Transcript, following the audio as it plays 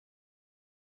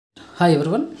Hi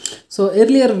everyone. So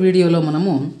earlier వీడియోలో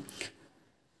మనము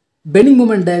bending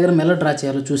moment diagram ఎలా డ్రా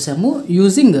చేయాలో చూసాము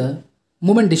using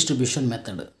moment distribution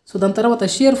method. So దాని తర్వాత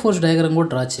షియర్ ఫోర్స్ డయాగ్రామ్ కూడా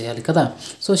డ్రా చేయాలి కదా.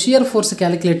 సో షియర్ ఫోర్స్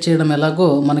క్యాలిక్యులేట్ చేయడం ఎలాగో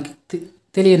మనకి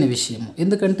తెలియని విషయం,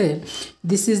 ఎందుకంటే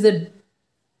this is the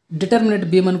determinate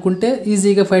beam అనుకుంటే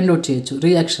ఈజీగా ఫైండ్ అవుట్ చేయొచ్చు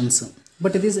రియాక్షన్స్,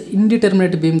 బట్ ఇది ఈజ్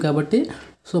ఇండిటర్మినేట్ బీమ్ కాబట్టి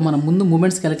సో మనం ముందు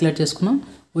మూమెంట్స్ క్యాలిక్యులేట్ చేసుకున్నాం,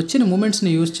 వచ్చిన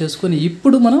మూమెంట్స్ని యూజ్ చేసుకొని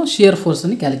ఇప్పుడు మనం షియర్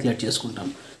ఫోర్స్ని క్యాలిక్యులేట్ చేసుకుంటాం.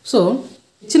 సో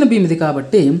ఇచ్చిన బీమ్ ఇది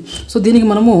కాబట్టి సో దీనికి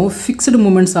మనము fixed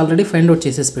moments already find out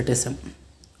చేసేసి పెట్టేసాం.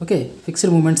 ఓకే,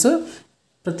 ఫిక్స్డ్ మూమెంట్స్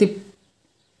ప్రతి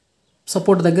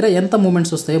సపోర్ట్ దగ్గర ఎంత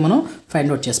మూమెంట్స్ వస్తాయో మనం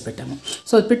ఫైండ్ అవుట్ చేసి పెట్టాము.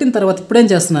 సో అది పెట్టిన తర్వాత ఇప్పుడేం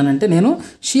చేస్తున్నానంటే నేను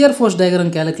షియర్ ఫోర్స్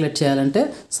డయాగ్రామ్ క్యాలిక్యులేట్ చేయాలంటే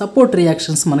సపోర్ట్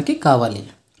రియాక్షన్స్ మనకి కావాలి.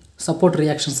 సపోర్ట్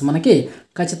రియాక్షన్స్ మనకి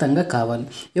ఖచ్చితంగా కావాలి.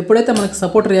 ఎప్పుడైతే మనకి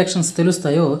సపోర్ట్ రియాక్షన్స్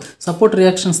తెలుస్తాయో, సపోర్ట్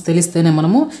రియాక్షన్స్ తెలిస్తేనే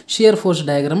మనము షియర్ ఫోర్స్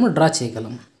డయాగ్రామ్ డ్రా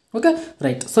చేయగలం. Okay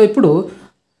right. సో ఇప్పుడు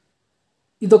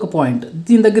ఇదొక పాయింట్,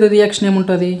 దీని దగ్గర రియాక్షన్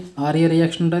ఏముంటుంది, ఆర్ఏ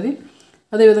రియాక్షన్ ఉంటుంది,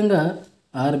 అదేవిధంగా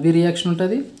ఆర్బి రియాక్షన్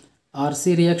ఉంటుంది,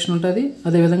 ఆర్సి రియాక్షన్ ఉంటుంది,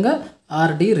 అదేవిధంగా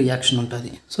ఆర్డి రియాక్షన్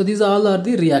ఉంటుంది. So these all are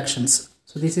the reactions.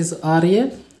 So this is RA,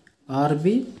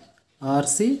 RB,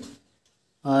 RC,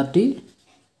 RD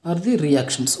are the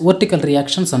reactions, vertical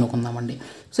reactions అనుకుందామండి.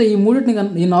 So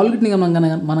ఈ నాలుగిటిని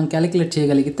మనం క్యాలిక్యులేట్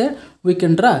చేయగలిగితే we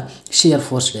can draw shear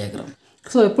force diagram.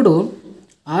 So ఇప్పుడు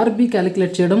RB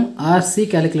calculate చేయడం, RC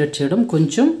calculate చేయడం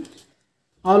కొంచెం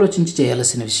ఆలోచించి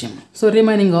చేయాల్సిన విషయం. So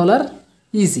remaining all are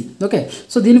easy. Okay,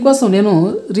 so దీనికోసం నేను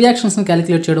రియాక్షన్స్ని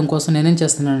క్యాలిక్యులేట్ చేయడం కోసం నేనేం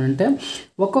చేస్తున్నానంటే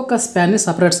ఒక్కొక్క స్పాన్ని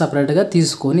సపరేట్గా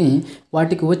తీసుకొని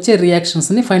వాటికి వచ్చే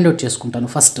రియాక్షన్స్ని ఫైండ్ అవుట్ చేసుకుంటాను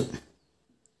ఫస్ట్.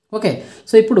 ఓకే,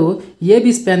 సో ఇప్పుడు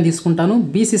ఏబీ స్పాన్ తీసుకుంటాను,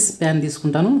 బీసీ స్పాన్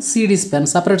తీసుకుంటాను, సిడి స్పాన్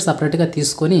సపరేట్గా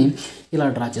తీసుకొని ఇలా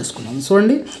డ్రా చేసుకున్నాను.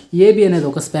 చూడండి, ఏబీ అనేది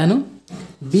ఒక స్పాను,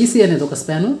 బీసీ అనేది ఒక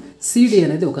స్పాను, సిడి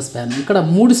అనేది ఒక స్పాన్. ఇక్కడ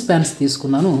 3 స్పాన్స్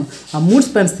తీసుకున్నాను. ఆ 3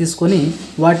 స్పాన్స్ తీసుకొని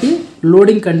వాటి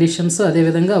లోడింగ్ కండిషన్స్,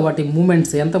 అదేవిధంగా వాటి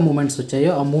మూమెంట్స్, ఎంత మూమెంట్స్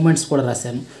వచ్చాయో ఆ మూమెంట్స్ కూడా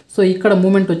రాశాను. సో ఇక్కడ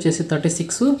మూమెంట్ వచ్చేసి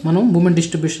 36 మనం మూమెంట్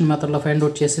డిస్ట్రిబ్యూషన్ మెథడ్లో ఫైండ్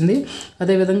అవుట్ చేసింది.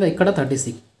 అదేవిధంగా ఇక్కడ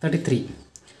 33.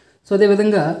 సో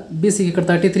అదేవిధంగా బీసీకి ఇక్కడ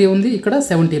 33 ఉంది, ఇక్కడ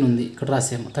 17 ఉంది, ఇక్కడ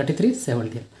రాసాము 33,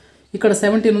 17. ఇక్కడ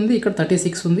 17 ఉంది, ఇక్కడ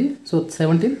 36 ఉంది. సో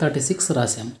 17, 36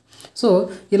 రాసాము. సో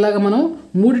ఇలాగ మనం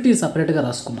మూడిటిని సపరేట్గా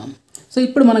రాసుకున్నాం. సో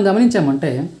ఇప్పుడు మనం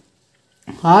గమనించామంటే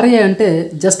ఆర్ఏ అంటే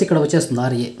జస్ట్ ఇక్కడ వచ్చేస్తుంది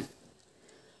ఆర్ఏ,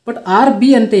 బట్ ఆర్బి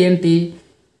అంటే ఏంటి,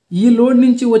 ఈ లోడ్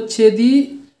నుంచి వచ్చేది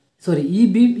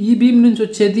ఈ బీమ్ నుంచి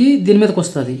వచ్చేది దీని మీదకి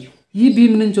వస్తుంది, ఈ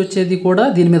బీమ్ నుంచి వచ్చేది కూడా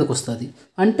దీని మీదకి వస్తుంది.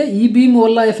 అంటే ఈ బీమ్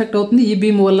వల్ల ఎఫెక్ట్ అవుతుంది, ఈ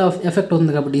బీమ్ వల్ల ఎఫెక్ట్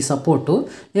అవుతుంది. కాబట్టి ఈ సపోర్టు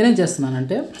నేనేం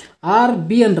చేస్తున్నానంటే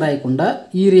ఆర్బి అని రాయకుండా,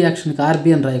 ఈ రియాక్షన్కి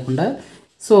ఆర్బి అని రాయకుండా,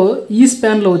 సో ఈ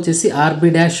స్పాన్లో వచ్చేసి ఆర్బి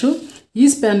డాష్, ఈ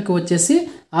స్పాన్కి వచ్చేసి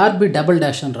ఆర్బి డబుల్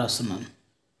డాష్ అని రాస్తున్నాను.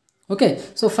 Okay,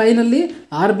 so finally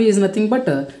RB is nothing but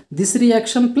this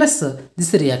reaction plus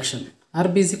this reaction.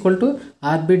 RB is equal to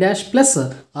RB dash plus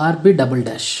RB double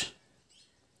dash.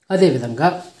 అదేవిధంగా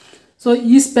సో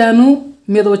ఈ స్పాను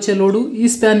మీద వచ్చే లోడు, ఈ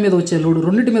స్పాన్ మీద వచ్చే లోడు,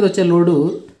 రెండింటి మీద వచ్చే లోడు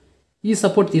ఈ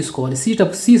సపోర్ట్ తీసుకోవాలి,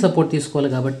 సి సపోర్ట్ తీసుకోవాలి.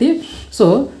 కాబట్టి సో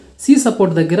సి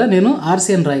సపోర్ట్ దగ్గర నేను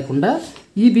ఆర్సీ అని రాయకుండా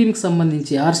ఈ బీమ్కి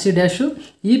సంబంధించి ఆర్సీ డాష్,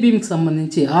 ఈ బీమ్కి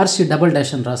సంబంధించి ఆర్సీ డబుల్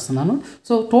డాష్ అని రాస్తున్నాను.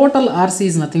 So total RC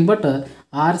is nothing but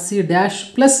RC dash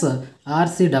plus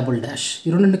RC double dash. ఈ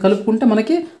రెండింటిని కలుపుకుంటే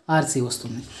మనకి ఆర్సీ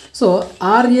వస్తుంది. సో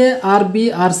ఆర్ఏ, ఆర్బి,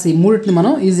 ఆర్సీ మూడింటిని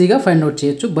మనం ఈజీగా ఫైండ్ అవుట్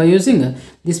చేయొచ్చు by using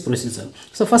this procedure.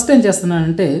 So first ఏం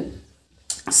చేస్తున్నానంటే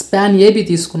స్పాన్ ఏబీ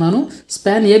తీసుకున్నాను.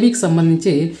 స్పాన్ ఏబీకి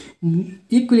సంబంధించి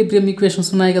ఈక్విలిబ్రియం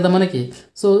ఈక్వేషన్స్ ఉన్నాయి కదా మనకి.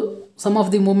 So some of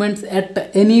the moments at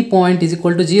any point is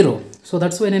equal to 0. So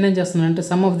that's why నేనేం చేస్తున్నానంటే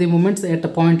some of the moments at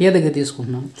point ఏ దగ్గర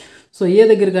తీసుకుంటున్నాను. సో ఏ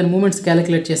దగ్గర కానీ మూమెంట్స్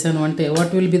క్యాలిక్యులేట్ చేశాను అంటే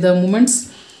what will be the moments.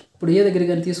 ఇప్పుడు ఏ దగ్గర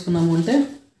కానీ తీసుకున్నాము అంటే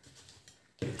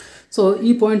సో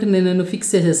ఈ పాయింట్ని నేను ఫిక్స్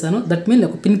చేసేసాను. దట్ మీన్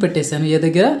ఒక పిన్ పెట్టేశాను ఏ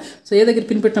దగ్గర. సో ఏ దగ్గర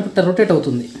పిన్ పెట్టినప్పుడు రొటేట్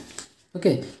అవుతుంది.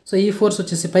 ఓకే, సో ఈ ఫోర్స్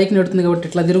వచ్చేసి పైకి నెడుతుంది కాబట్టి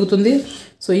ఇట్లా తిరుగుతుంది.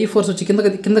 సో ఈ ఫోర్స్ వచ్చి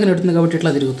కిందకి నెడుతుంది కాబట్టి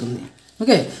ఇట్లా తిరుగుతుంది.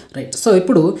 Okay right. సో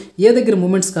ఇప్పుడు ఏ దగ్గర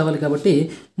మూమెంట్స్ కావాలి కాబట్టి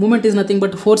moment is nothing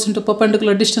but force into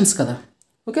perpendicular distance కదా.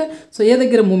 ఓకే, సో ఏ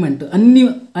దగ్గర మూమెంట్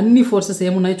అన్ని ఫోర్సెస్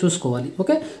ఏమున్నాయో చూసుకోవాలి.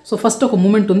 ఓకే, సో ఫస్ట్ ఒక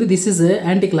మూమెంట్ ఉంది, this is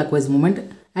anti clock wise moment.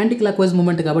 Anti clock wise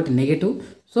moment కాబట్టి నెగటివ్,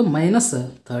 సో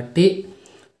 -30.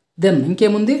 దెన్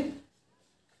ఇంకేముంది,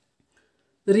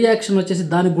 రియాక్షన్ వచ్చేసి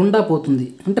దాని గుండా పోతుంది,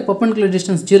 అంటే పర్పెండిక్యులర్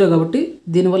డిస్టెన్స్ 0 కాబట్టి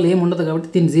దీనివల్ల ఏమి ఉండదు కాబట్టి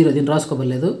దీన్ని 0, దీన్ని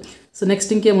రాసుకోవలేదు. సో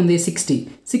నెక్స్ట్ ఇంకేముంది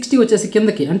 60 వచ్చేసి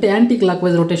కిందకి, అంటే యాంటీ క్లాక్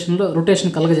వైజ్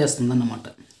రొటేషన్ కలగజేస్తుంది అన్నమాట.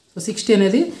 సో 60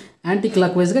 అనేది యాంటీ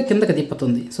క్లాక్ వైజ్గా కిందకి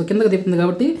తిప్పుతుంది. సో కిందకి తిప్పుతుంది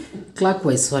కాబట్టి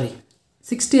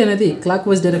 60 అనేది క్లాక్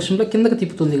వైజ్ డైరెక్షన్లో కిందకి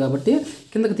తిప్పుతుంది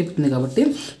కాబట్టి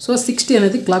సో 60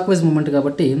 అనేది క్లాక్ వైజ్ మూమెంట్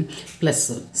కాబట్టి plus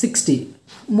 60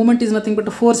 moment is nothing but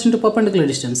force into perpendicular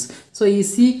distance. So ఈ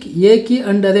సికి ఏకి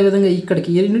అండ్ అదేవిధంగా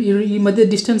ఇక్కడికి ఈ మధ్య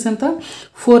డిస్టెన్స్ ఎంత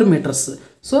 4 metres.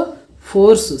 So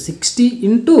force 60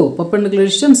 into perpendicular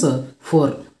distance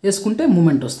 4 వేసుకుంటే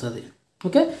మూమెంట్ వస్తుంది.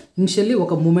 ఓకే, ఇనిషియల్లీ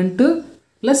ఒక మూమెంట్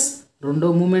ప్లస్ రెండో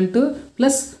మూమెంట్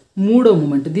ప్లస్ మూడో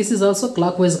moment, this is also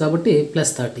clock wise కాబట్టి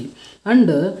ప్లస్ 30.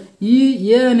 అండ్ ఈ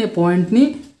ఏ అనే పాయింట్ని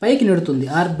పైకి నెడుతుంది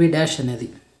ఆర్బి డాష్ అనేది,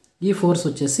 ఈ ఫోర్స్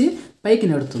వచ్చేసి పైకి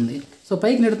నెడుతుంది. సో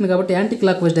పైకి నెడుతుంది కాబట్టి యాంటీ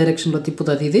క్లాక్ వైజ్ డైరెక్షన్లో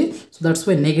తిప్పుతుంది ఇది. So that's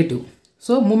why negative.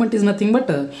 So movement is nothing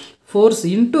but force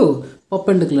into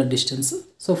perpendicular distance.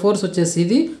 So force వచ్చేసి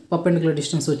ఇది, పర్పెండిక్యులర్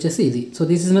డిస్టెన్స్ వచ్చేసి ఇది. So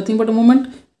this is nothing but moment,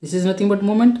 this is nothing but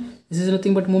moment, this is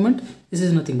nothing but moment, this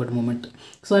is nothing but moment.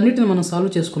 So అన్నిటిని మనం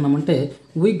solve చేసుకున్నామంటే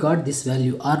we got this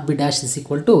value RB dash is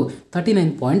equal to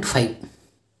 39.5.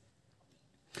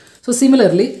 So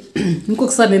similarly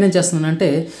ఇంకొకసారి నేనేం చేస్తున్నానంటే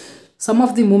some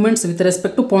of the moments with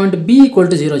respect to point B equal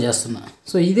to 0 చేస్తున్నా.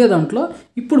 So ఇదే దాంట్లో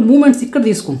ఇప్పుడు మూమెంట్స్ ఇక్కడ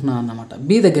తీసుకుంటున్నాను అన్నమాట,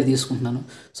 బి దగ్గర తీసుకుంటున్నాను.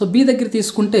 సో బి దగ్గర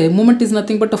తీసుకుంటే moment is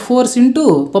nothing but force into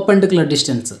perpendicular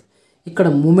distance. ఇక్కడ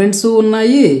మూమెంట్స్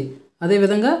ఉన్నాయి,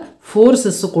 అదేవిధంగా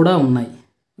ఫోర్సెస్ కూడా ఉన్నాయి.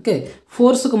 ఓకే,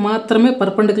 ఫోర్స్కు మాత్రమే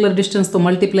పర్పెండిక్యులర్ డిస్టెన్స్తో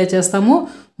మల్టిప్లై చేస్తాము,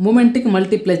 మూమెంట్కి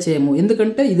మల్టిప్లై చేయము.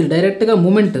 ఎందుకంటే ఇది డైరెక్ట్గా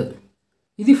మూమెంట్,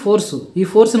 ఇది ఫోర్సు. ఈ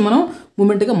ఫోర్స్ని మనం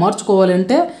మూమెంట్గా మార్చుకోవాలి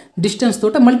అంటే డిస్టెన్స్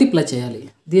తోటే మల్టిప్లై చేయాలి,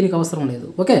 దీనికి అవసరం లేదు.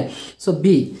 Okay, so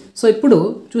B. సో ఇప్పుడు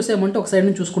చూసామంటే ఒక సైడ్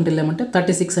నుంచి చూసుకుంటూ వెళ్ళామంటే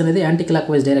 36 అనేది యాంటీ క్లాక్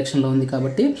వైజ్ డైరెక్షన్లో ఉంది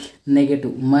కాబట్టి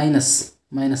నెగటివ్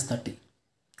మైనస్ 30.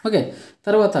 ఓకే,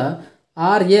 తర్వాత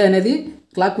ఆర్ఏ అనేది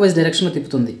క్లాక్ వైజ్ డైరెక్షన్లో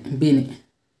తిప్పుతుంది బీని.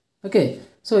 ఓకే,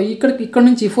 సో ఇక్కడ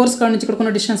నుంచి ఫోర్స్ కాడ నుంచి ఇక్కడికి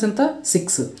ఉన్న డిస్టెన్స్ ఎంత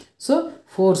 6. సో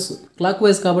ఫోర్స్ క్లాక్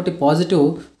వైజ్ కాబట్టి positive,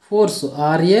 force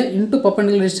RA into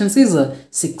perpendicular distance is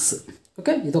 6.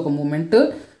 Okay, ఇది ఒక moment.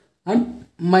 And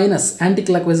minus anti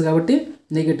clock wise కాబట్టి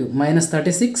నెగిటివ్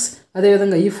 -36.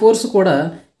 అదేవిధంగా ఈ ఫోర్స్ కూడా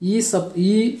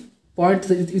ఈ point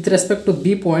with respect to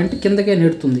be point కిందకే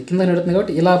నెడుతుంది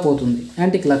కాబట్టి ఇలా పోతుంది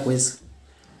యాంటీ క్లాక్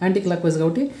వైజ్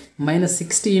కాబట్టి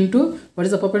 -60 into what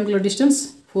is the perpendicular distance,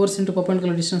 force into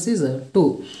perpendicular distance is 2.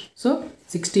 So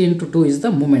 60 into 2 is the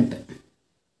moment.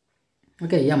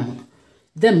 Okay, M.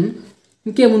 Then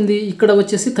ఇంకేముంది, ఇక్కడ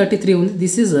వచ్చేసి 33 ఉంది.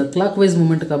 This is clock wise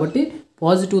moment కాబట్టి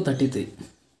పాజిటివ్ 33.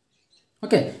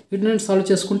 ఓకే, వీటిని నేను సాల్వ్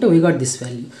చేసుకుంటే we got this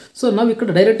value. So now ఇక్కడ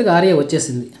డైరెక్ట్గా ఆర్ఏ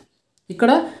వచ్చేసింది,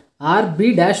 ఇక్కడ ఆర్బి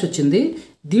డాష్ వచ్చింది.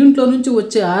 దీంట్లో నుంచి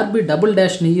వచ్చే ఆర్బి డబుల్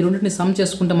డాష్ని ఈ రెండింటిని సమ్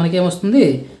చేసుకుంటే మనకేమొస్తుంది,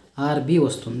 ఆర్బి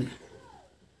వస్తుంది.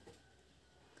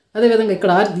 అదేవిధంగా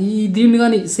ఇక్కడ దీన్ని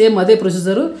కానీ సేమ్ అదే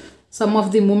procedure, some of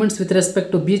the moments with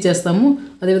respect to be చేస్తాము,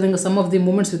 అదేవిధంగా some of the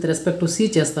moments with respect to C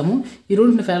చేస్తాము. ఈ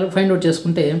రెండింటిని ఫైండ్ అవుట్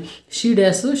చేసుకుంటే she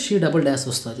dash she double dash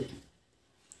వస్తుంది.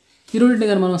 ఈ రెండింటిని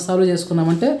కానీ మనం సాల్వ్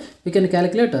చేసుకున్నామంటే we can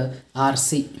calculate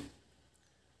RC.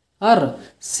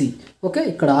 Okay,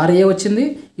 ఇక్కడ ఆర్ఏ వచ్చింది,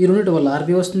 ఈ రెండింటి వల్ల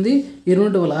ఆర్బి వస్తుంది, ఈ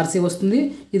రెండింటి వల్ల ఆర్సి వస్తుంది,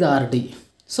 ఇది ఆర్డి.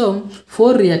 సో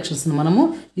 4 రియాక్షన్స్ని మనము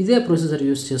ఇదే ప్రొసీజర్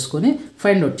యూస్ చేసుకొని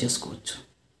ఫైండ్ అవుట్ చేసుకోవచ్చు.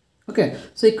 ఓకే,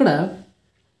 సో ఇక్కడ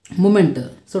మూమెంట్,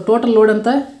 సో టోటల్ లోడ్ ఎంత,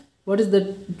 what is the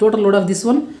total load of this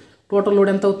one, total load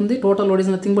ఎంత అవుతుంది, total load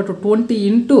is nothing but 20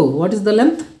 into what is the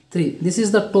length 3. This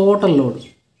is the total load.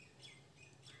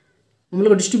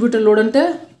 మామూలుగా distributed load అంటే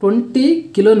 20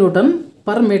 kilonewton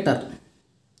per metre,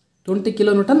 20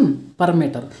 kilonewton per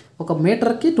metre. ఒక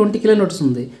మీటర్కి 20 kilonewtons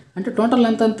ఉంది అంటే total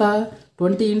length ఎంత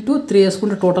 20 into 3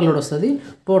 వేసుకుంటే total load వస్తుంది.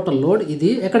 టోటల్ లోడ్ ఇది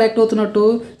ఎక్కడ యాక్ట్ అవుతున్నట్టు,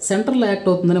 సెంటర్లో యాక్ట్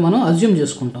అవుతుందని మనం అజ్యూమ్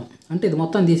చేసుకుంటాం. అంటే ఇది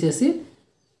మొత్తం తీసేసి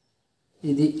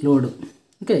ఇది లోడ్.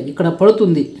 ఓకే, ఇక్కడ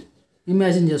పడుతుంది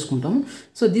ఇమాజిన్ చేసుకుంటాం.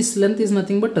 So this length is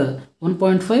nothing but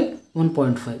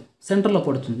 1.5 సెంటర్లో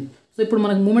పడుతుంది. సో ఇప్పుడు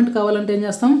మనకు మూమెంట్ కావాలంటే ఏం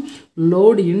చేస్తాం,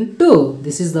 load into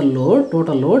this is the load,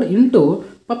 total load into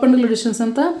perpendicular distance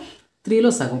ఎంత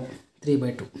 3లో సగం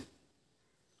 3/2.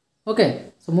 Okay,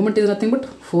 so movement is nothing but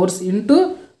force into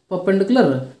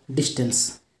perpendicular distance.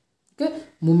 Okay,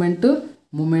 moment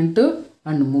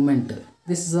and moment,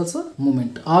 this is also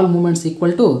moment, all moments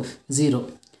equal to 0.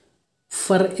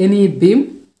 For any beam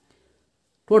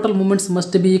total moments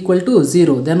must be equal to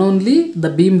 0, then only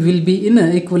the beam will be in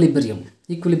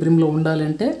ఈక్విలిబ్రియంలో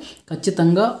ఉండాలంటే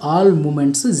ఖచ్చితంగా all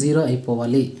moments 0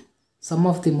 అయిపోవాలి, some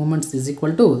of the moments is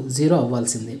equal to 0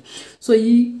 అవ్వాల్సిందే. So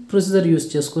ఈ procedure use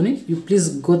చేసుకొని you please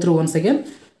go through once again.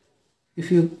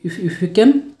 if you can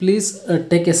please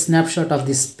take a snapshot of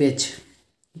this page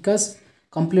because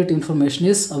complete information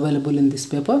is available in this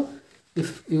paper. If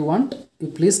you want, you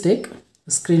please take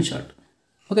a screenshot.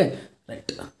 Okay,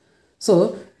 right. So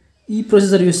ఈ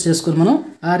procedure use చేసుకొని మనం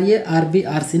RA RB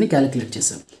ఆర్సీని calculate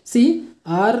చేసాం. C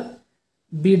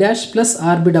B dash plus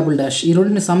RB double dash ఈ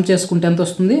రెండుని some చేసుకుంటే ఎంత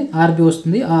వస్తుంది? RB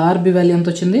వస్తుంది. ఆ ఆర్బి వాల్యూ ఎంత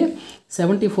వచ్చింది?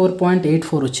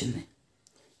 74.84 వచ్చింది.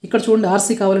 ఇక్కడ చూడండి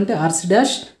ఆర్సీ కావాలంటే RC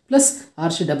dash plus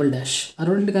RC double dash ఆ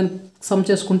రెండింటి కానీ సమ్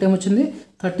చేసుకుంటే ఏమొచ్చింది?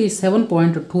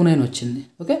 37.29 వచ్చింది.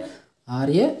 Okay,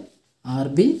 RA,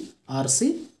 RB, RC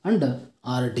and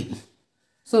RD.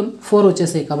 So 4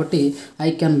 వచ్చేసాయి కాబట్టి I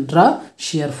can draw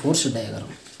shear force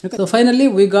diagram. So finally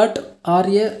we got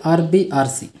RA, RB,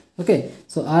 RC. Okay,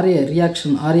 so RA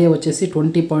reaction RA వచ్చేసి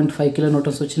 20.5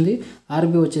 kilonewtons వచ్చింది.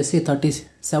 ఆర్బి వచ్చేసి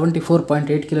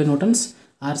 74.8 kilonewtons,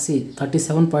 RC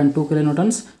 37.2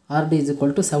 kilonewtons, RD is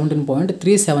equal to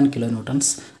 17.37 kilonewtons.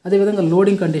 అదేవిధంగా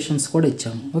loading conditions కూడా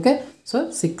ఇచ్చాము. Okay, so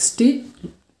 60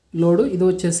 load, ఇది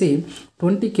వచ్చేసి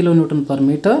 20 kilonewton per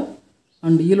metre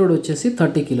and ఈ load వచ్చేసి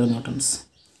 30 కిలోన్యూటన్స్.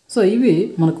 సో ఇవి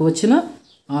మనకు వచ్చిన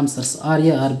answers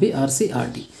RA, RB, RC,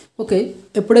 RD. Okay,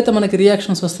 ఎప్పుడైతే మనకి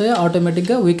రియాక్షన్స్ వస్తాయో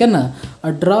ఆటోమేటిక్గా we can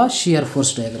draw shear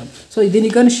force diagram. So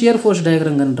దీనికి కానీ షియర్ ఫోర్స్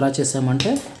డయాగ్రామ్ కానీ డ్రా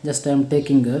చేసామంటే just I'm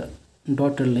taking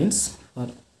dotted lines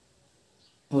for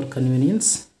hour convenience.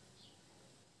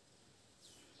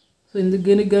 So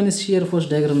దీనికి కానీ షియర్ ఫోర్స్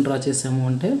డయాగ్రామ్ డ్రా చేసాము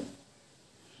అంటే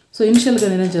సో ఇనిషియల్గా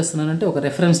నేనేం చేస్తున్నానంటే ఒక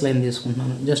రెఫరెన్స్ లైన్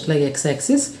తీసుకుంటున్నాను. Just like X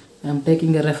axis I'm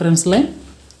taking a reference line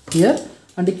here.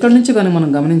 And ఇక్కడ నుంచి కానీ మనం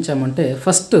గమనించామంటే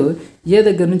ఫస్ట్ ఏ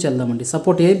దగ్గర నుంచి వెళ్దామండి.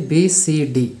 సపోర్ట్ ఏ,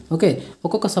 బిసిడి. ఓకే,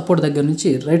 ఒక్కొక్క సపోర్ట్ దగ్గర నుంచి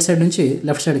రైట్ సైడ్ నుంచి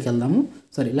లెఫ్ట్ సైడ్కి వెళ్దాము.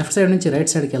 లెఫ్ట్ సైడ్ నుంచి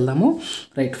రైట్ సైడ్కి వెళ్దాము.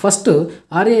 రైట్, ఫస్ట్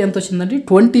ఆర్ఏ ఎంత వచ్చిందండి?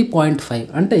 20.5.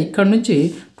 అంటే ఇక్కడ నుంచి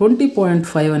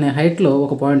 20.5 అనే హైట్లో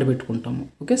ఒక పాయింట్ పెట్టుకుంటాము.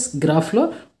 ఓకే, గ్రాఫ్లో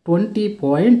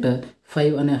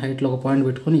 20.5 అనే హైట్లో ఒక పాయింట్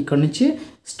పెట్టుకొని ఇక్కడ నుంచి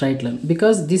straight line,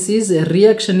 because this is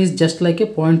reaction is just like A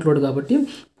point load కాబట్టి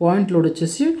పాయింట్ లోడ్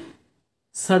వచ్చేసి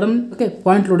సడన్, ఓకే,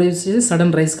 పాయింట్ లోడ్ వచ్చేసి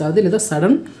సడన్ రైజ్ కాదు లేదా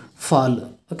sudden fall.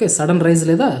 Okay, sudden rise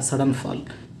లేదా సడన్ ఫాల్.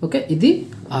 ఓకే, ఇది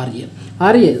ఆర్ఏ.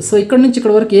 సో ఇక్కడ నుంచి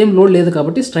ఇక్కడ వరకు ఏం లోడ్ లేదు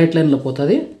కాబట్టి స్ట్రైట్ లైన్లో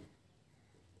పోతుంది.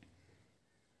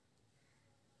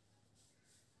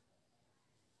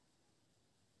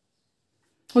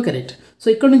 Okay, right. సో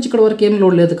ఇక్కడ నుంచి ఇక్కడ వరకు ఏం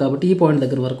లోడ్ లేదు కాబట్టి ఈ పాయింట్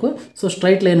దగ్గర వరకు సో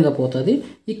స్ట్రైట్ లైన్గా పోతుంది.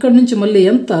 ఇక్కడ నుంచి మళ్ళీ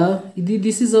ఎంత ఇది,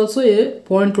 this is also a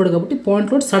point load కాబట్టి point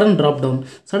load sudden drop down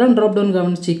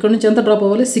కాబట్టి ఇక్కడ నుంచి ఎంత డ్రాప్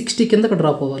అవ్వాలి? 60 కిందకి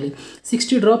డ్రాప్ అవ్వాలి.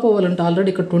 60 డ్రాప్ అవ్వాలంటే ఆల్రెడీ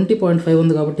ఇక్కడ 20.5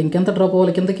 ఉంది కాబట్టి ఇంకెంత డ్రాప్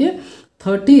అవ్వాలి కిందకి?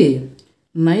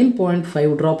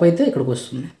 39.5 డ్రాప్ అయితే ఇక్కడికి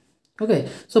వస్తుంది. ఓకే,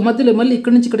 సో మధ్యలో మళ్ళీ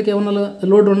ఇక్కడ నుంచి ఇక్కడికి ఏమన్నా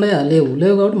లోడ్ ఉన్నాయా? లేవు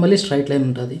కాబట్టి మళ్ళీ స్ట్రైట్ లైన్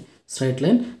ఉంటుంది. Straight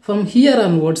line from here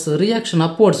onwards reaction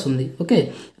upwards ఉంది. ఓకే,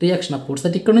 రియాక్షన్ అప్వర్డ్స్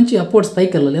అంటే ఇక్కడ నుంచి అప్వర్డ్స్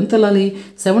పైకి వెళ్ళాలి. ఎంత వెళ్ళాలి?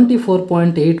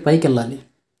 74.8 పైకి వెళ్ళాలి.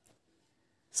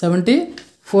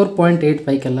 74.8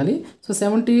 పైకి వెళ్ళాలి. సో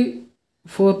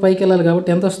 74 పైకి వెళ్ళాలి కాబట్టి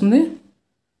ఎంత వస్తుంది?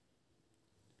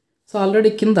 సో ఆల్రెడీ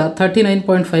కింద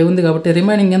 39.5 ఉంది కాబట్టి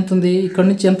రిమైనింగ్ ఎంత ఉంది? ఇక్కడ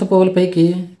నుంచి ఎంత పోవాలి పైకి?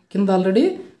 కింద ఆల్రెడీ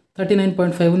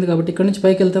 39.5 ఉంది కాబట్టి ఇక్కడ నుంచి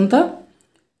పైకి వెళ్తే ఎంత?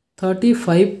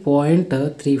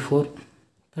 35.34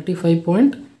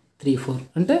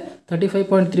 అంటే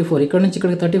 35.34. ఇక్కడ నుంచి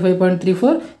ఇక్కడికి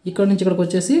 35.34, ఇక్కడ నుంచి ఇక్కడికి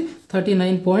వచ్చేసి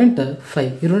 39.5.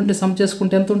 ఈ రెండింటిని సమ్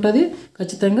చేసుకుంటే ఎంత ఉంటుంది?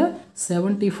 ఖచ్చితంగా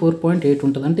 74.8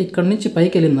 ఉంటుంది. అంటే ఇక్కడ నుంచి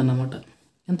పైకి వెళ్ళింది అన్నమాట.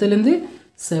 ఎంత వెళ్ళింది?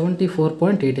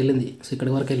 74.8 వెళ్ళింది. సో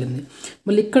ఇక్కడి వరకు వెళ్ళింది.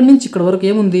 మళ్ళీ ఇక్కడ నుంచి ఇక్కడ వరకు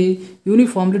ఏముంది?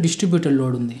 యూనిఫామ్లీ డిస్ట్రిబ్యూటెడ్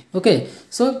లోడ్ ఉంది. Okay,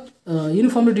 so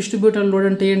uniformly distributed load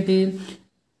అంటే ఏంటి?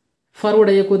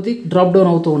 ఫార్వర్డ్ అయ్యే కొద్దీ డ్రాప్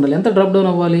డౌన్ అవుతూ ఉండాలి. ఎంత డ్రాప్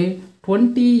డౌన్ అవ్వాలి?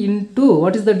 20 into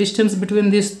what is the distance between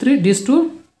these two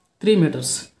 3 meters.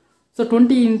 So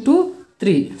 20 into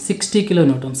 3 60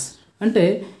 kilonewtons. అంటే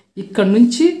ఇక్కడ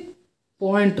నుంచి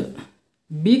పాయింట్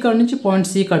బి కాడ నుంచి పాయింట్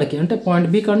సి కాడకి, అంటే పాయింట్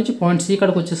బి కాడ నుంచి పాయింట్ సి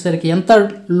కాడకి వచ్చేసరికి ఎంత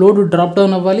లోడ్ డ్రాప్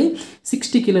డౌన్ అవ్వాలి?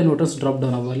 60 కిలోన్యూటన్స్ డ్రాప్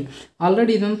డౌన్ అవ్వాలి.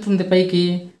 ఆల్రెడీ ఇది ఎంత ఉంది? పైకి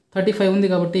 35 ఉంది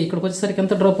కాబట్టి ఇక్కడికి వచ్చేసరికి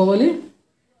ఎంత డ్రాప్ అవ్వాలి?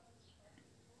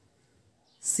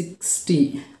 60.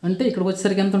 అంటే ఇక్కడికి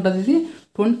వచ్చేసరికి ఎంత ఉంటుంది? ఇది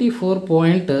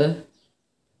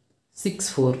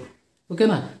 24.64.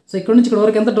 ఓకేనా? సో ఇక్కడ నుంచి ఇక్కడ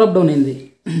వరకు ఎంత డ్రాప్ డౌన్ అయింది?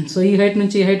 సో ఈ హైట్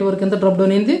నుంచి ఈ హైట్ వరకు ఎంత డ్రాప్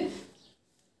డౌన్ అయింది?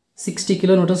 60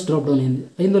 కిలోమీటర్స్ డ్రాప్ డౌన్ అయింది.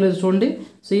 అయిందో లేదో చూడండి.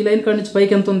 సో ఈ లైన్ కాడ నుంచి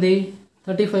పైకి ఎంత ఉంది?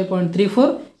 35.34.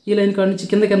 ఈ లైన్ కాడ నుంచి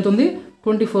కిందకి ఎంత ఉంది?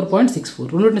 24.64.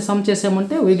 రెండింటిని సమ్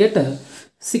చేసామంటే వీ గెట్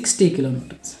 60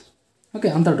 కిలోమీటర్స్. ఓకే,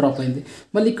 అంత డ్రాప్ అయింది.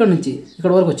 మళ్ళీ ఇక్కడ నుంచి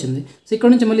ఇక్కడ వరకు వచ్చింది. సో ఇక్కడ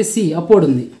నుంచి మళ్ళీ సి అప్వర్డ్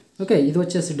ఉంది. ఓకే, ఇది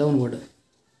వచ్చేసి డౌన్వర్డ్,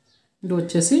 ఇది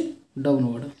వచ్చేసి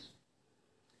డౌన్వర్డ్.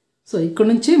 సో ఇక్కడ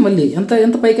నుంచి మళ్ళీ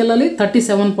ఎంత పైకి వెళ్ళాలి?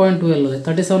 37.2 వెళ్ళాలి.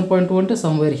 37.2 అంటే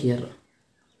సమ్వేర్ హియర్.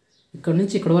 ఇక్కడ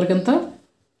నుంచి ఇక్కడ వరకు ఎంత?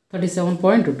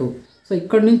 37.2. సో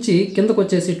ఇక్కడ నుంచి కిందకు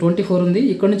వచ్చేసి 24 ఉంది.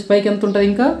 ఇక్కడ నుంచి పైకి ఎంత ఉంటుంది?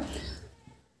 ఇంకా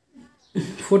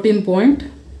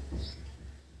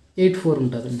 14.84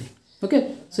 ఉంటుందండి. ఓకే,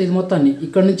 సో ఇది మొత్తాన్ని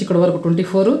ఇక్కడ నుంచి ఇక్కడ వరకు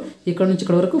 24, ఇక్కడ నుంచి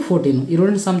ఇక్కడ వరకు 14. ఈ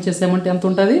రెండింటిని సమ్ చేసామంటే ఎంత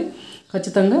ఉంటుంది?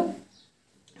 ఖచ్చితంగా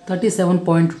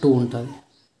 37.2 ఉంటుంది.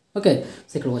 ఓకే,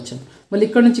 సో ఇక్కడికి వచ్చాం. మళ్ళీ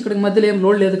ఇక్కడ నుంచి ఇక్కడికి మధ్యలో ఏం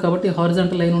లోడ్ లేదు కాబట్టి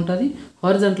హారిజాంటల్ లైన్ ఉంటుంది.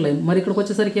 హారిజాంటల్ లైన్ మరి ఇక్కడికి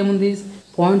వచ్చేసరికి ఏముంది,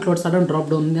 point load sudden drop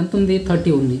down ఉంది. ఎంత ఉంది,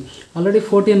 30 ఉంది. ఆల్రెడీ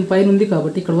 14 పైన ఉంది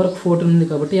కాబట్టి ఇక్కడ వరకు 14 ఉంది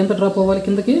కాబట్టి ఎంత డ్రాప్ అవ్వాలి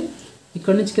కిందకి,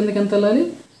 ఇక్కడ నుంచి కిందకి ఎంత వెళ్ళాలి,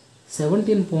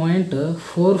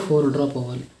 17.44 డ్రాప్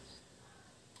అవ్వాలి.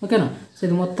 ఓకేనా. సో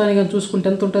ఇది మొత్తాన్ని కానీ చూసుకుంటే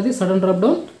ఎంత ఉంటుంది, సడన్ డ్రాప్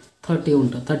డౌన్ 30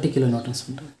 ఉంటుంది, 30 కిలోన్యూటన్స్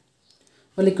ఉంటుంది.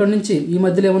 మళ్ళీ ఇక్కడ నుంచి ఈ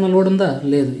మధ్యలో ఏమైనా లోడ్ ఉందా,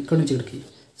 లేదు, ఇక్కడ నుంచి ఇక్కడికి.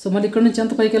 సో మళ్ళీ ఇక్కడ నుంచి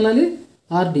ఎంత పైకి వెళ్ళాలి,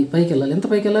 ఆర్డి పైకి వెళ్ళాలి. ఎంత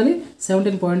పైకి వెళ్ళాలి,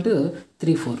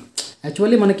 17.34.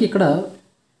 యాక్చువల్లీ మనకి ఇక్కడ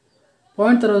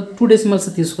పాయింట్ తర్వాత 2 డెసిమల్స్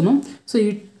తీసుకున్నాం. సో ఈ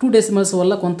 2 డెసిమల్స్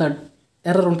వల్ల కొంత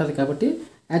ఎర్రర్ ఉంటుంది కాబట్టి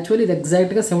యాక్చువల్లీ ఇది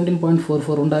ఎగ్జాక్ట్గా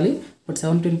 17.44 ఉండాలి, బట్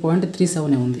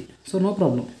 17.37 ఉంది. So no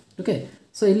problem. Okay,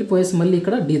 so వెళ్ళిపోయేసి మళ్ళీ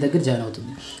ఇక్కడ డి దగ్గర జాయిన్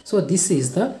అవుతుంది. So this is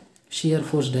the shear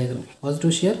force diagram.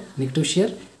 Positive shear, negative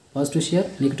shear, positive shear,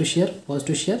 negative shear,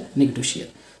 positive shear, negative shear.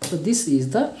 So this is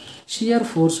the shear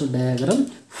force diagram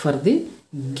for the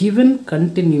given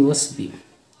continuous beam.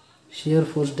 Shear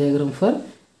force diagram for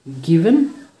given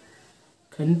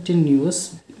continuous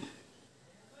beam.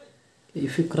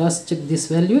 If you cross check these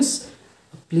values,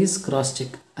 please cross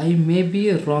check. I may be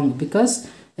wrong because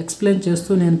explain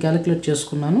చేస్తూ నేను calculate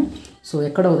చేసుకున్నాను. So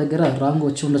ఎక్కడో దగ్గర wrong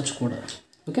వచ్చి ఉండొచ్చు కూడా.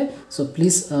 Okay, so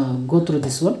please go through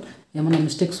this one. ఏమైనా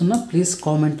mistakes ఉన్నా please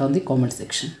comment on the comment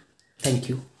section. Thank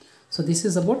you. So this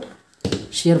is about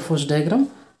shear force diagram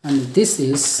and this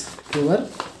is your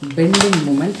bending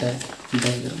moment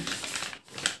diagram.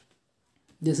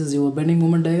 This is your bending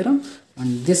moment diagram and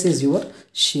this is your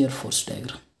shear force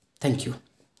diagram. Thank you.